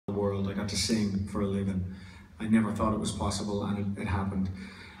I got to sing for a living. I never thought it was possible, and it happened.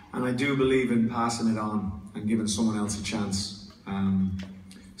 And I do believe in passing it on and giving someone else a chance.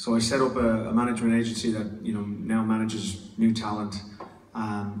 So I set up a management agency that now manages new talent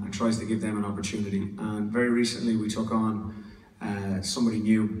and tries to give them an opportunity. And very recently we took on somebody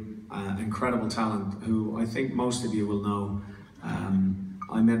new, incredible talent, who I think most of you will know.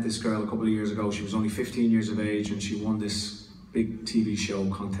 I met this girl a couple of years ago. She was only 15 years of age, and she won this big TV show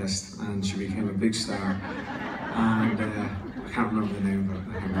contest, and she became a big star. And I can't remember the name, but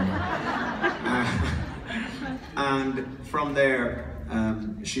I can remember. And from there,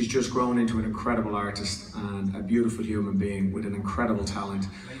 she's just grown into an incredible artist and a beautiful human being with an incredible talent.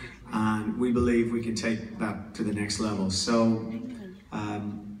 And we believe we can take that to the next level. So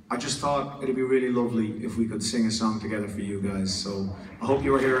I just thought it'd be really lovely if we could sing a song together for you guys. So I hope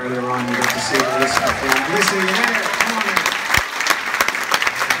you were here earlier on. You got to see Marlisa perform. Marlisa, you're here. Come on in.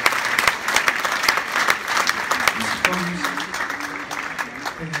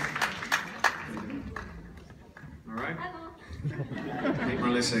 All right. Meet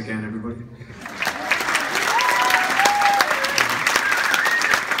Marlisa again, everybody.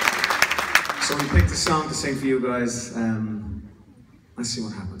 So we picked a song to sing for you guys. Let's see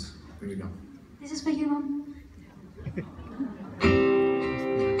what happens. Here we go. This is for you, Mom.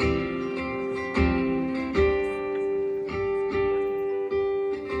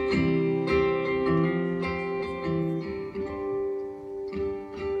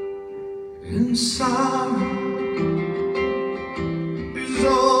 And sorrow is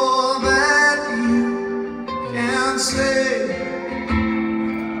all that you can say.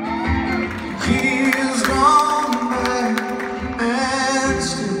 Years gone by and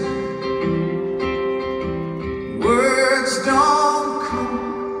still words don't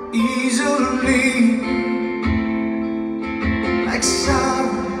come easily. Like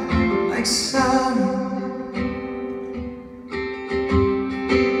sorrow, like sorrow.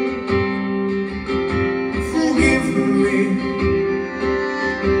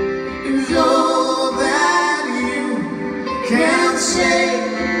 Can't say.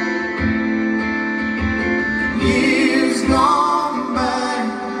 Years gone by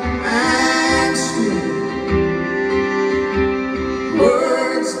and still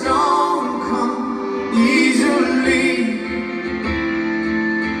words don't come easily.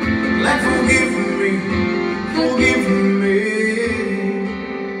 Like forgive me,